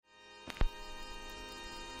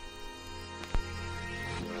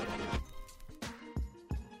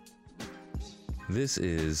This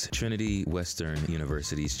is Trinity Western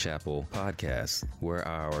University's Chapel podcast, where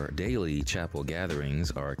our daily chapel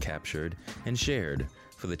gatherings are captured and shared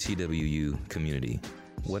for the TWU community.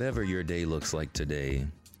 Whatever your day looks like today,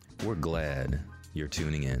 we're glad you're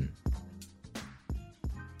tuning in.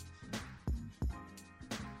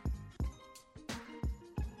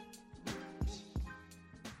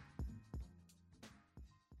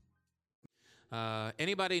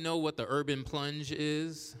 Anybody know what the urban plunge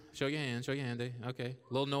is? Show your hand, Dave. Okay.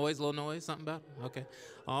 Little noise, something about it? Okay.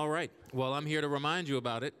 All right. Well, I'm here to remind you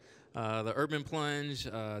about it. The urban plunge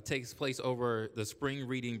takes place over the spring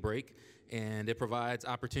reading break, and it provides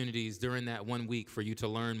opportunities during that 1 week for you to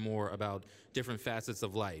learn more about different facets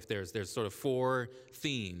of life. There's sort of 4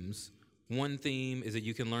 themes. One theme is that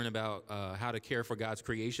you can learn about how to care for God's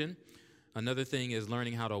creation. Another thing is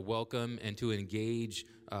learning how to welcome and to engage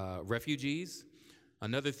refugees.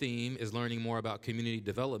 Another theme is learning more about community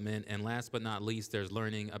development. And last but not least, there's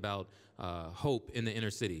learning about hope in the inner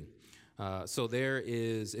city. So there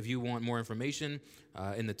is, if you want more information,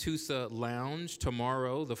 in the Tusa Lounge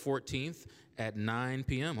tomorrow, the 14th at 9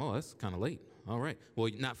 p.m. Oh, that's kind of late. All right. Well,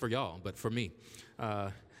 not for y'all, but for me.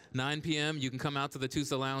 9 p.m., you can come out to the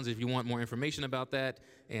Tusa Lounge if you want more information about that.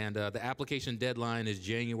 And the application deadline is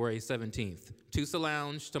January 17th. Tusa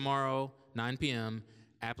Lounge tomorrow, 9 p.m.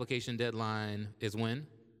 Application deadline is when?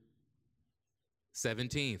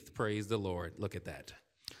 17th. Praise the Lord. Look at that.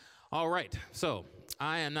 All right. So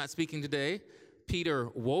I am not speaking today. Peter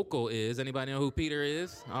Wokel is. Anybody know who Peter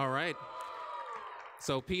is? All right.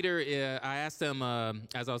 So Peter, I asked him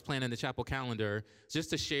as I was planning the chapel calendar,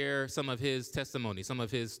 just to share some of his testimony, some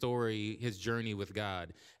of his story, his journey with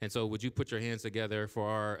God. And so would you put your hands together for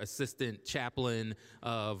our assistant chaplain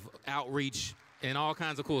of outreach and all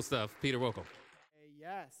kinds of cool stuff, Peter Wokel.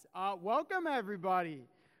 Yes. Welcome, everybody.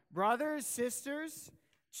 Brothers, sisters,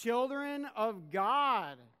 children of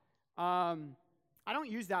God. I don't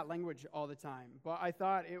use that language all the time, but I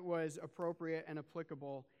thought it was appropriate and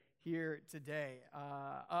applicable here today.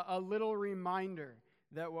 A little reminder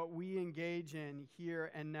that what we engage in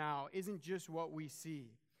here and now isn't just what we see.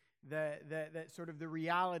 That sort of the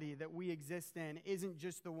reality that we exist in isn't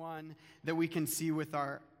just the one that we can see with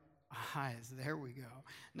our eyes. There we go.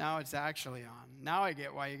 Now it's actually on. Now I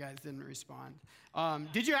get why you guys didn't respond.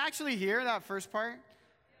 Did you actually hear that first part?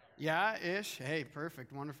 Yeah, ish. Hey,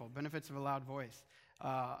 perfect. Wonderful. Benefits of a loud voice.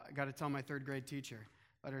 I got to tell my 3rd grade teacher.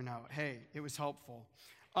 Let her know. Hey, it was helpful.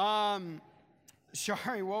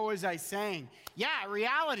 Sorry, what was I saying? Yeah,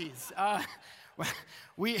 realities.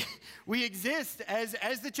 We exist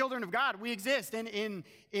as the children of God. We exist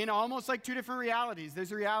in almost like 2 different realities. There's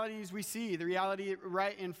the realities we see, the reality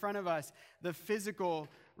right in front of us, the physical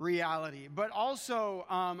reality, but also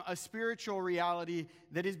a spiritual reality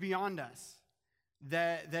that is beyond us,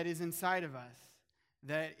 that is inside of us,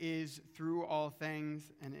 that is through all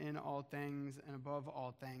things and in all things and above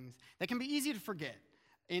all things, that can be easy to forget.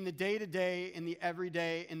 In the day-to-day, in the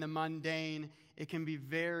everyday, in the mundane, it can be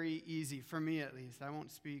very easy, for me at least. I won't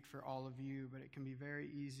speak for all of you, but it can be very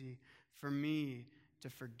easy for me to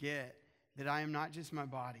forget that I am not just my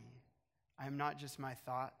body. I am not just my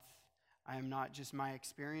thoughts. I am not just my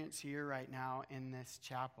experience here right now in this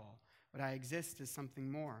chapel, but I exist as something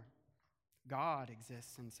more. God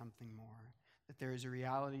exists in something more. That there is a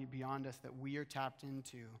reality beyond us that we are tapped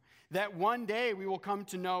into, that one day we will come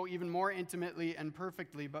to know even more intimately and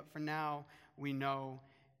perfectly, but for now we know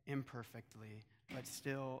imperfectly, but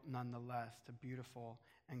still nonetheless a beautiful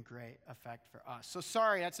and great effect for us. So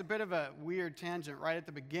sorry, that's a bit of a weird tangent right at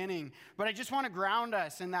the beginning, but I just want to ground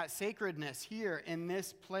us in that sacredness here in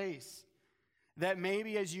this place. That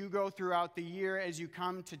maybe as you go throughout the year, as you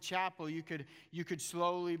come to chapel, you could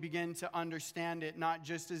slowly begin to understand it, not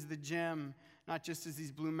just as the gym, not just as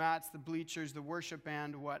these blue mats, the bleachers, the worship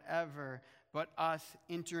band, whatever, but us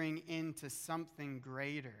entering into something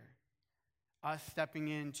greater, us stepping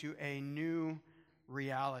into a new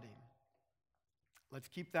reality. Let's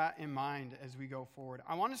keep that in mind as we go forward.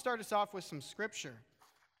 I want to start us off with some scripture.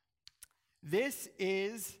 This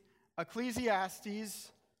is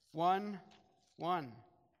Ecclesiastes 1:1.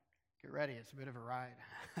 Get ready, it's a bit of a ride.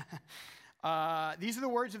 These are the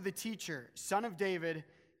words of the teacher, son of David,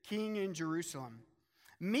 king in Jerusalem.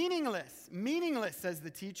 Meaningless, says the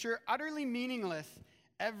teacher, utterly meaningless.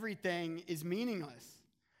 Everything is meaningless.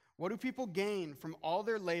 What do people gain from all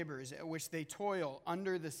their labors at which they toil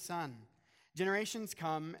under the sun? Generations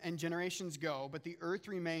come and generations go, but the earth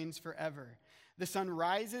remains forever. The sun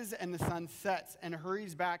rises and the sun sets and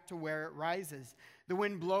hurries back to where it rises. The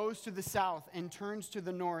wind blows to the south and turns to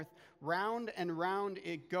the north. Round and round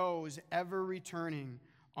it goes, ever returning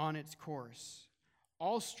on its course.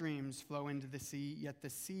 All streams flow into the sea, yet the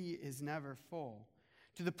sea is never full.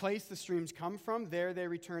 To the place the streams come from, there they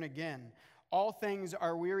return again. All things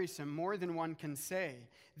are wearisome, more than one can say.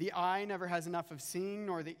 The eye never has enough of seeing,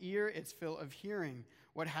 nor the ear its fill of hearing.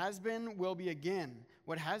 What has been will be again.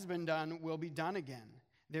 What has been done will be done again.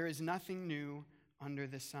 There is nothing new under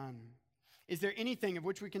the sun. Is there anything of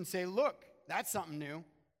which we can say, look, that's something new?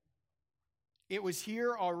 It was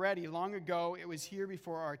here already, long ago. It was here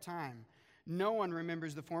before our time. No one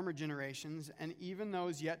remembers the former generations, and even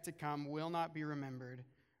those yet to come will not be remembered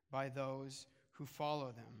by those who follow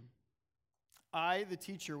them. I, the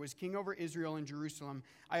teacher, was king over Israel in Jerusalem.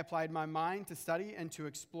 I applied my mind to study and to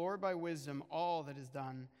explore by wisdom all that is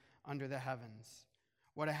done under the heavens.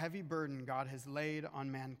 What a heavy burden God has laid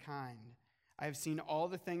on mankind. I have seen all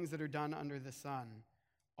the things that are done under the sun.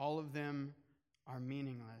 All of them are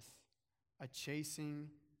meaningless, a chasing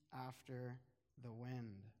after the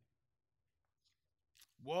wind.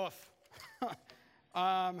 Woof.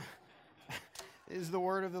 Is the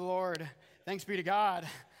word of the Lord. Thanks be to God.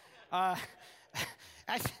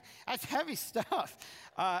 That's heavy stuff.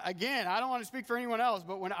 Again, I don't want to speak for anyone else,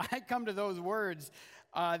 but when I come to those words,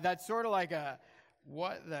 that's sort of like a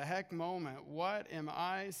what the heck moment. What am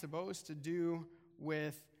I supposed to do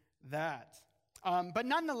with that? But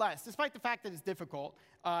nonetheless, despite the fact that it's difficult,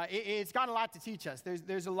 it's got a lot to teach us.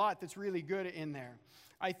 There's a lot that's really good in there.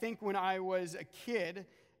 I think when I was a kid,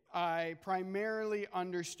 I primarily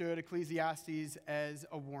understood Ecclesiastes as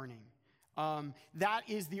a warning. That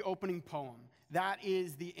is the opening poem. That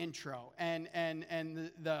is the intro. And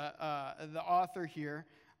the author here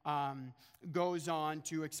goes on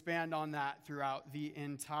to expand on that throughout the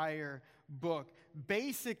entire book,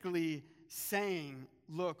 basically saying,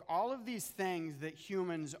 look, all of these things that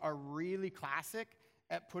humans are really classic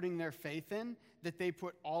at putting their faith in, that they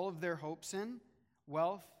put all of their hopes in,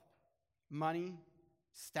 wealth, money,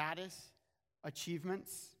 status,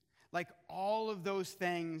 achievements, like all of those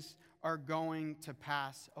things are going to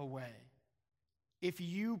pass away. If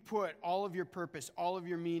you put all of your purpose, all of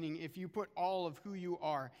your meaning, if you put all of who you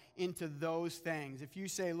are into those things, if you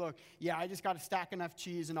say, look, yeah, I just got to stack enough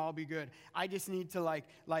cheese and I'll be good. I just need to like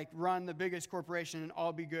run the biggest corporation and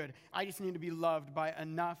I'll be good. I just need to be loved by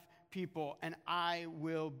enough people and I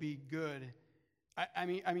will be good. I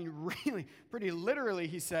mean, really, pretty literally,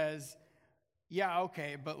 he says, yeah,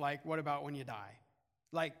 okay, but like, what about when you die?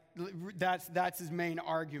 Like, that's his main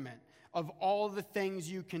argument. Of all the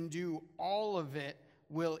things you can do, all of it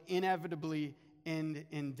will inevitably end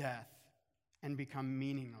in death and become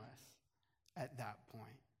meaningless at that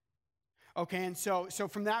point. Okay, and so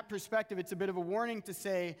from that perspective, it's a bit of a warning to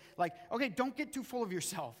say, like, okay, don't get too full of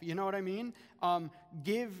yourself. You know what I mean?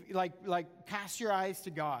 Cast your eyes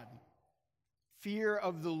to God. Fear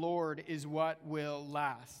of the Lord is what will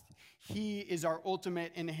last. He is our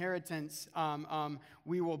ultimate inheritance.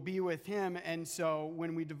 We will be with him. And so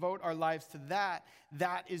when we devote our lives to that,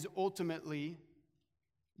 that is ultimately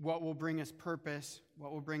what will bring us purpose,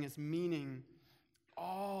 what will bring us meaning.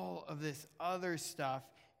 All of this other stuff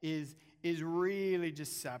is really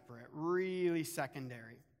just separate, really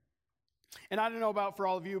secondary. And I don't know about for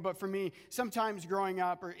all of you, but for me, sometimes growing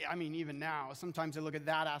up, or I mean even now, sometimes I look at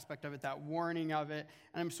that aspect of it, that warning of it,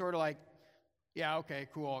 and I'm sort of like, yeah, okay,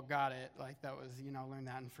 cool, got it. Like that was, learned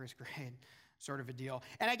that in first grade, sort of a deal.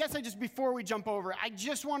 And I guess before we jump over, I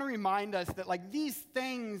just want to remind us that like these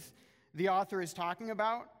things the author is talking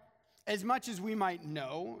about, as much as we might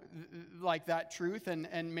know like that truth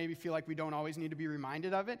and maybe feel like we don't always need to be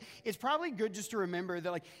reminded of it, it's probably good just to remember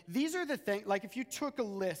that like these are the things, like if you took a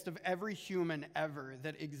list of every human ever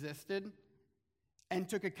that existed and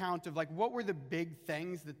took account of like what were the big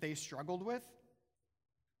things that they struggled with,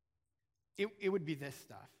 it would be this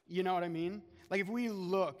stuff. You know what I mean? Like if we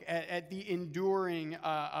look at the enduring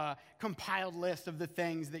compiled list of the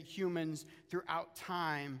things that humans throughout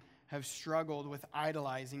time have struggled with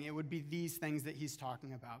idolizing, it would be these things that he's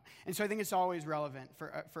talking about. And so I think it's always relevant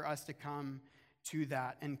for us to come to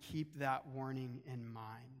that and keep that warning in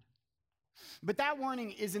mind. But that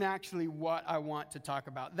warning isn't actually what I want to talk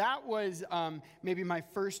about. That was maybe my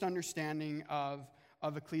first understanding of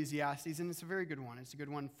Ecclesiastes, and it's a very good one. It's a good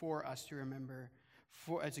one for us to remember.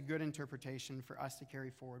 It's a good interpretation for us to carry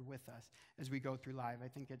forward with us as we go through life. I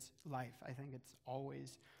think it's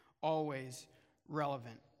always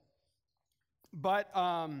relevant. But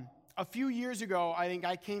a few years ago, I think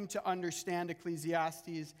I came to understand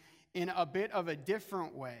Ecclesiastes in a bit of a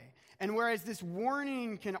different way. And whereas this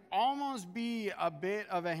warning can almost be a bit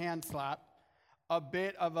of a hand slap, a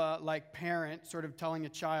bit of a like parent sort of telling a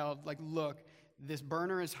child, like, look, this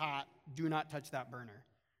burner is hot, do not touch that burner.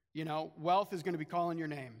 Wealth is going to be calling your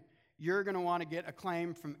name. you're going to want to get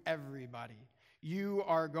acclaim from everybody. You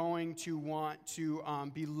are going to want to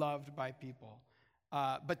be loved by people.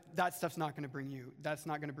 But that stuff's not going to bring you. That's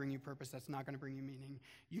not going to bring you purpose. That's not going to bring you meaning.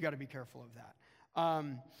 You got to be careful of that.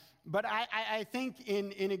 But I think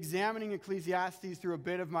in examining Ecclesiastes through a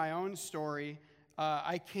bit of my own story,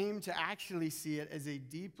 I came to actually see it as a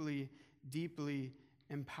deeply, deeply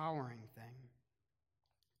empowering thing.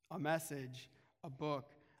 A message, a book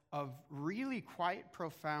of really quite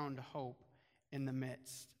profound hope in the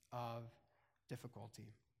midst of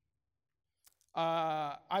difficulty.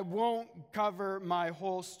 I won't cover my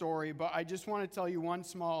whole story, but I just want to tell you one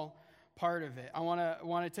small part of it. I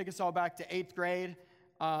want to take us all back to 8th grade.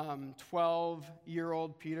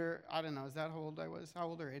 12-year-old Peter. I don't know, is that how old I was? How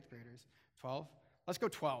old are 8th graders? 12? Let's go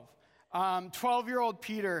 12. 12-year-old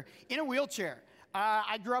Peter in a wheelchair.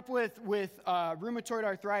 I grew up with rheumatoid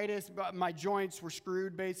arthritis, but my joints were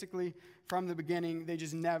screwed basically from the beginning. They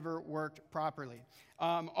just never worked properly.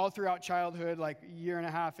 All throughout childhood, like a year and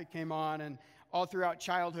a half it came on, and all throughout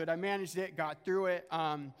childhood I managed it, got through it.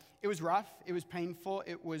 It was rough, it was painful,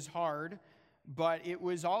 it was hard, but it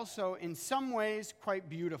was also in some ways quite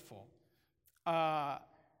beautiful. I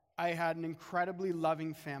had an incredibly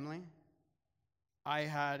loving family. I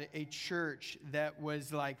had a church that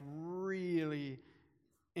was like really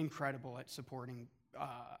incredible at supporting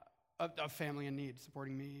a family in need,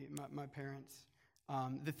 supporting me, my parents.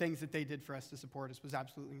 The things that they did for us to support us was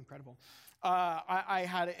absolutely incredible. I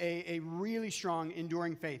had a really strong,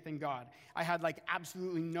 enduring faith in God. I had like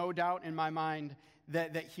absolutely no doubt in my mind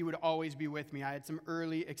that he would always be with me. I had some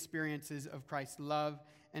early experiences of Christ's love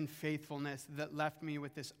and faithfulness that left me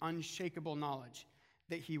with this unshakable knowledge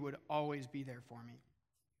that he would always be there for me.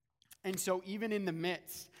 And so even in the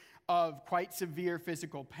midst of quite severe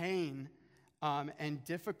physical pain and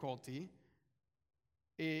difficulty,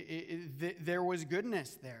 there was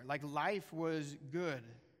goodness there. Like life was good,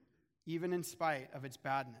 even in spite of its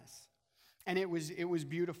badness. And it was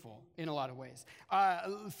beautiful in a lot of ways.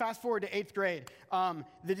 Fast forward to 8th grade.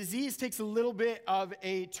 The disease takes a little bit of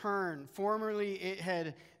a turn. Formerly,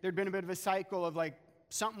 there'd been a bit of a cycle of like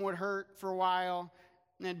something would hurt for a while,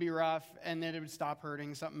 and it'd be rough, and then it would stop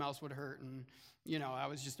hurting, something else would hurt, and that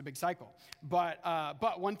was just a big cycle. But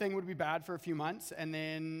one thing would be bad for a few months, and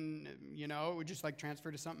then, it would just like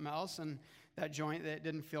transfer to something else, and that joint that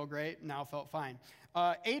didn't feel great now felt fine.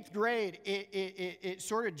 8th grade, it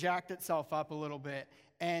sort of jacked itself up a little bit,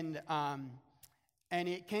 and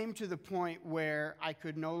it came to the point where I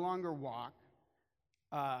could no longer walk.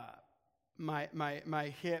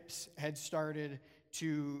 My hips had started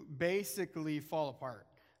to basically fall apart.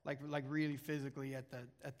 Like really physically at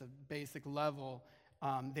the basic level,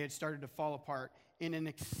 they had started to fall apart in an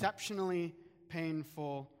exceptionally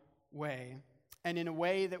painful way, and in a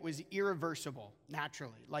way that was irreversible,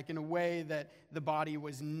 naturally, like in a way that the body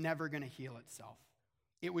was never going to heal itself.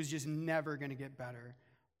 It was just never going to get better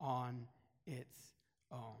on its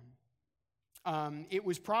own. It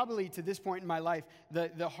was probably, to this point in my life,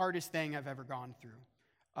 the hardest thing I've ever gone through.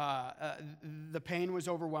 The pain was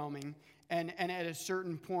overwhelming, and at a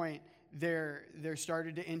certain point, there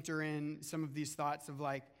started to enter in some of these thoughts of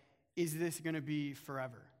like, is this going to be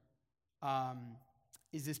forever?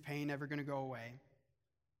 Is this pain ever going to go away?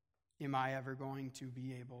 Am I ever going to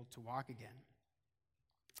be able to walk again?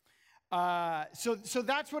 So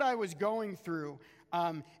that's what I was going through.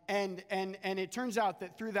 And it turns out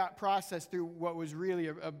that through that process, through what was really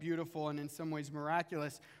a beautiful and in some ways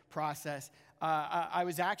miraculous process, I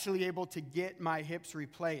was actually able to get my hips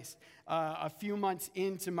replaced. A few months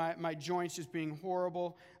into my joints just being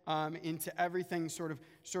horrible, into everything sort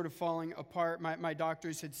of falling apart, my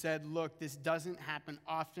doctors had said, look, this doesn't happen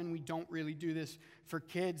often. We don't really do this for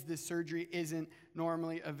kids. This surgery isn't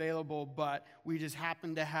normally available, but we just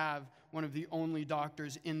happen to have one of the only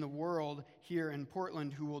doctors in the world here in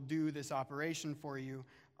Portland who will do this operation for you.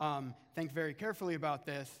 Think very carefully about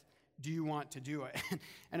this. Do you want to do it?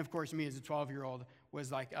 And of course, me as a 12-year-old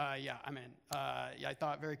was like, yeah, I'm in. I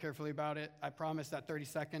thought very carefully about it. I promised that 30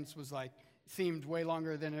 seconds seemed way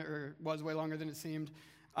longer than it, or was way longer than it seemed.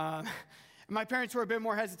 My parents were a bit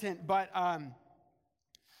more hesitant, but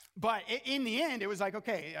in the end, it was like,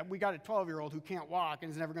 okay, we got a 12-year-old who can't walk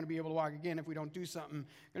and is never going to be able to walk again. If we don't do something,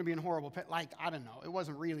 going to be in horrible pain. Like, I don't know. It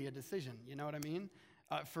wasn't really a decision. You know what I mean?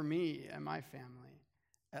 For me and my family,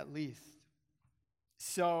 at least.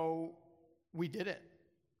 So we did it,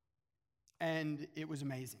 and it was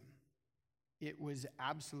amazing. It was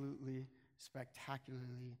absolutely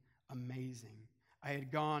spectacularly amazing. I had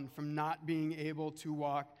gone from not being able to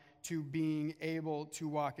walk to being able to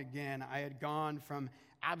walk again. I had gone from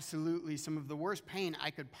absolutely some of the worst pain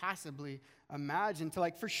I could possibly imagine. To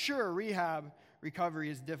like, for sure, rehab recovery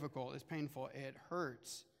is difficult, it's painful, it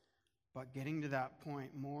hurts. But getting to that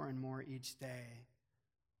point more and more each day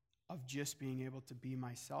of just being able to be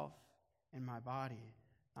myself in my body,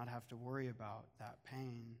 not have to worry about that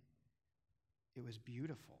pain, it was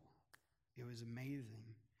beautiful. It was amazing.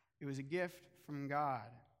 It was a gift from God.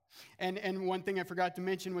 And one thing I forgot to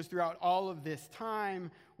mention was throughout all of this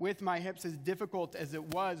time with my hips, as difficult as it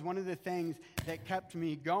was, one of the things that kept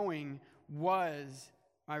me going was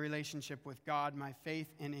my relationship with God, my faith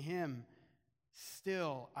in Him.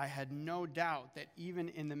 Still, I had no doubt that even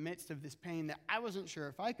in the midst of this pain that I wasn't sure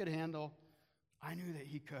if I could handle, I knew that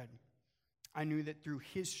He could. I knew that through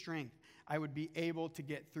His strength, I would be able to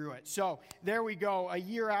get through it. So there we go. A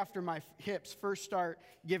year after my hips first start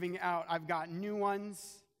giving out, I've got new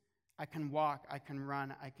ones. I can walk, I can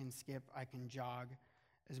run, I can skip, I can jog,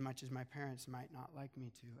 as much as my parents might not like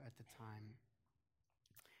me to at the time.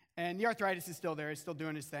 And the arthritis is still there. It's still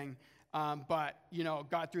doing its thing. But,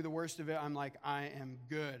 got through the worst of it. I'm like, I am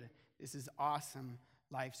good. This is awesome.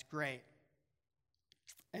 Life's great.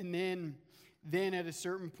 And then at a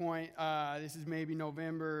certain point, this is maybe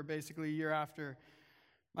November, basically a year after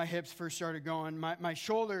my hips first started going, my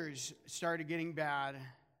shoulders started getting bad.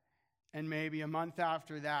 And maybe a month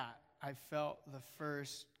after that, I felt the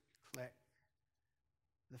first click,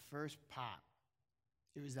 the first pop.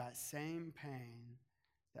 It was that same pain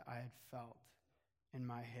that I had felt in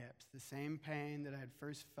my hips, the same pain that I had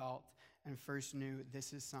first felt and first knew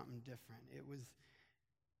this is something different.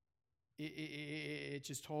 It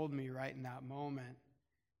just told me right in that moment,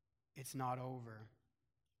 it's not over.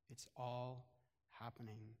 It's all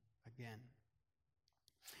happening again.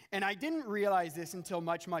 And I didn't realize this until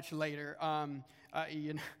much, much later.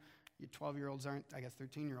 12-year-olds aren't, I guess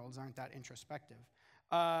 13-year-olds aren't that introspective.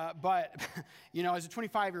 But as a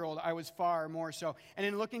 25-year-old, I was far more so. And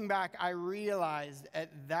in looking back, I realized at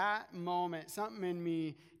that moment, something in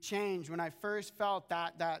me changed. When I first felt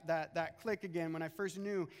that click again, when I first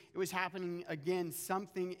knew it was happening again,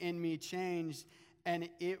 something in me changed. And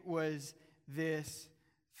it was this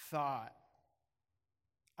thought.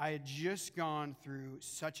 I had just gone through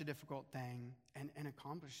such a difficult thing and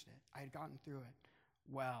accomplished it. I had gotten through it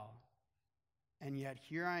well. And yet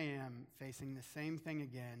here I am facing the same thing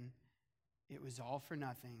again. It was all for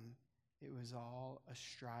nothing. It was all a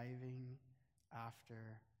striving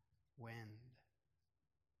after wind,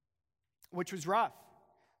 which was rough.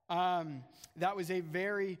 That was a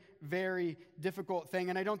very, very difficult thing.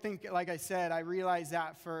 And I don't think, like I said, I realized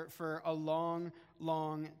that for a long,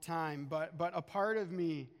 long time. But a part of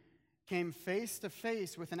me came face to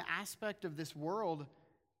face with an aspect of this world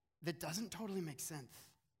that doesn't totally make sense.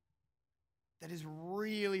 That is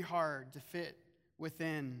really hard to fit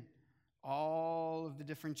within all of the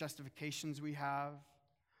different justifications we have,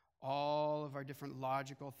 all of our different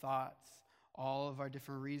logical thoughts, all of our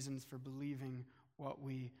different reasons for believing what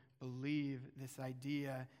we believe, this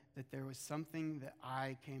idea that there was something that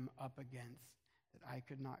I came up against that I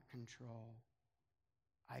could not control.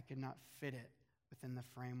 I could not fit it within the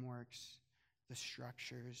frameworks, the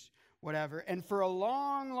structures, whatever. And for a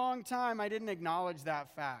long, long time, I didn't acknowledge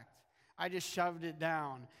that fact. I just shoved it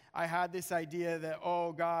down. I had this idea that,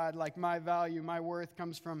 oh God, like my value, my worth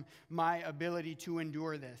comes from my ability to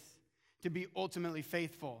endure this, to be ultimately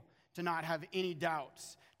faithful, to not have any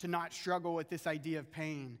doubts, to not struggle with this idea of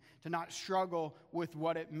pain, to not struggle with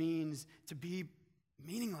what it means to be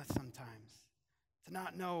meaningless sometimes, to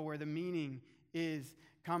not know where the meaning is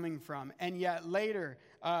coming from. And yet later,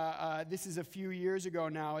 this is a few years ago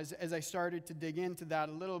now, as I started to dig into that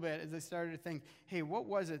a little bit, as I started to think, hey, what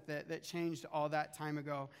was it that changed all that time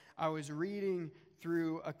ago? I was reading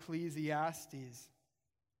through Ecclesiastes,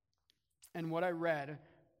 and what I read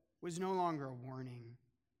was no longer a warning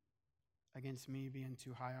against me being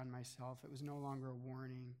too high on myself. It was no longer a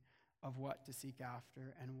warning of what to seek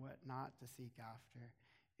after and what not to seek after.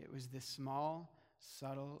 It was this small,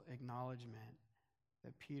 subtle acknowledgement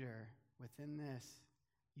that Peter, within this,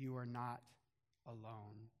 you are not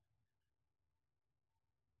alone.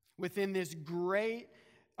 Within this great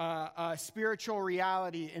spiritual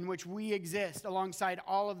reality in which we exist alongside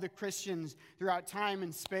all of the Christians throughout time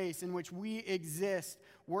and space, in which we exist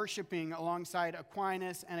worshiping alongside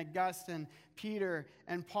Aquinas and Augustine, Peter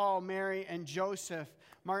and Paul, Mary and Joseph,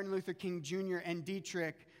 Martin Luther King Jr. and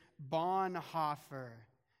Dietrich Bonhoeffer,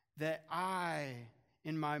 that I,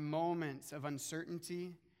 in my moments of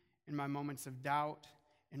uncertainty, in my moments of doubt,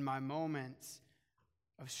 in my moments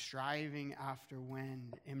of striving after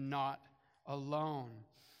wind, am not alone.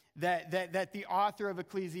 That the author of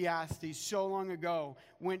Ecclesiastes so long ago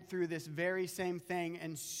went through this very same thing,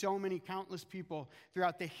 and so many countless people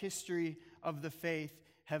throughout the history of the faith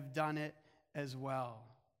have done it as well.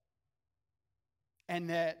 And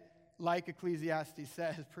that, like Ecclesiastes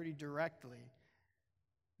says pretty directly,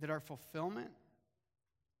 that our fulfillment,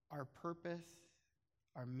 our purpose,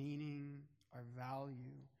 our meaning, our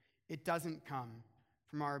value, it doesn't come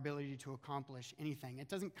from our ability to accomplish anything. It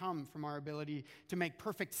doesn't come from our ability to make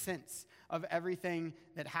perfect sense of everything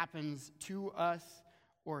that happens to us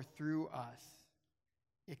or through us.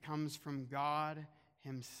 It comes from God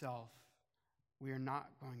himself. We are not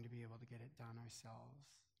going to be able to get it done ourselves,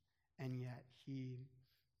 and yet he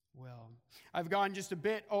will. I've gone just a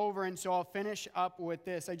bit over, and so I'll finish up with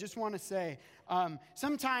this. I just want to say,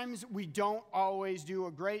 sometimes we don't always do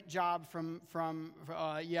a great job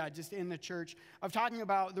just in the church of talking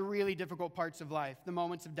about the really difficult parts of life, the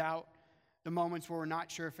moments of doubt, the moments where we're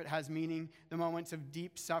not sure if it has meaning, the moments of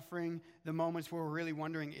deep suffering, the moments where we're really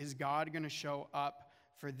wondering, is God going to show up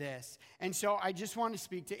for this? And so I just want to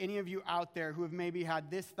speak to any of you out there who have maybe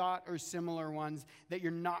had this thought or similar ones, that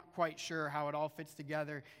you're not quite sure how it all fits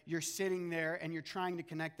together. You're sitting there and you're trying to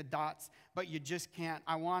connect the dots, but you just can't.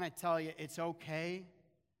 I want to tell you, it's okay.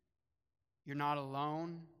 You're not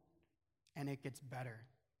alone, and it gets better.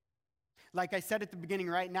 Like I said at the beginning,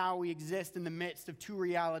 right now we exist in the midst of two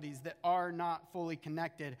realities that are not fully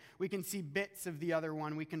connected. We can see bits of the other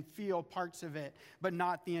one. We can feel parts of it, but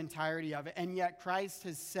not the entirety of it. And yet Christ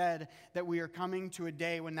has said that we are coming to a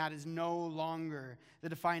day when that is no longer the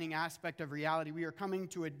defining aspect of reality. We are coming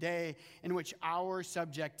to a day in which our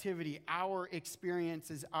subjectivity, our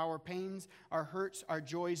experiences, our pains, our hurts, our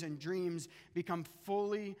joys, and dreams become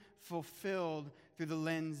fully fulfilled through the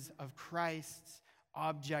lens of Christ's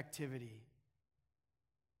objectivity,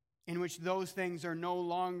 in which those things are no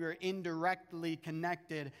longer indirectly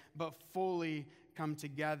connected, but fully come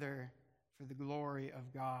together for the glory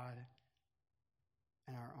of God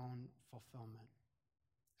and our own fulfillment.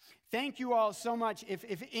 Thank you all so much.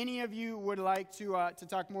 If any of you would like to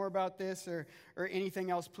talk more about this or anything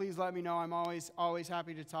else, please let me know. I'm always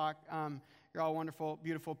happy to talk. You're all wonderful,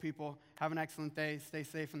 beautiful people. Have an excellent day. Stay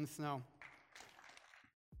safe in the snow.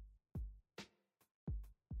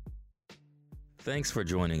 Thanks for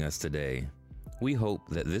joining us today. We hope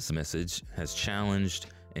that this message has challenged,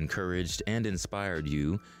 encouraged, and inspired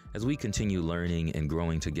you as we continue learning and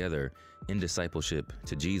growing together in discipleship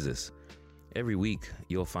to Jesus. Every week,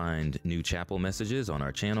 you'll find new chapel messages on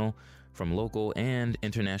our channel from local and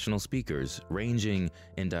international speakers, ranging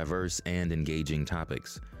in diverse and engaging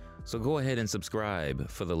topics. So go ahead and subscribe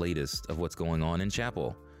for the latest of what's going on in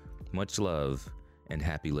chapel. Much love and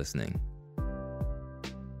happy listening.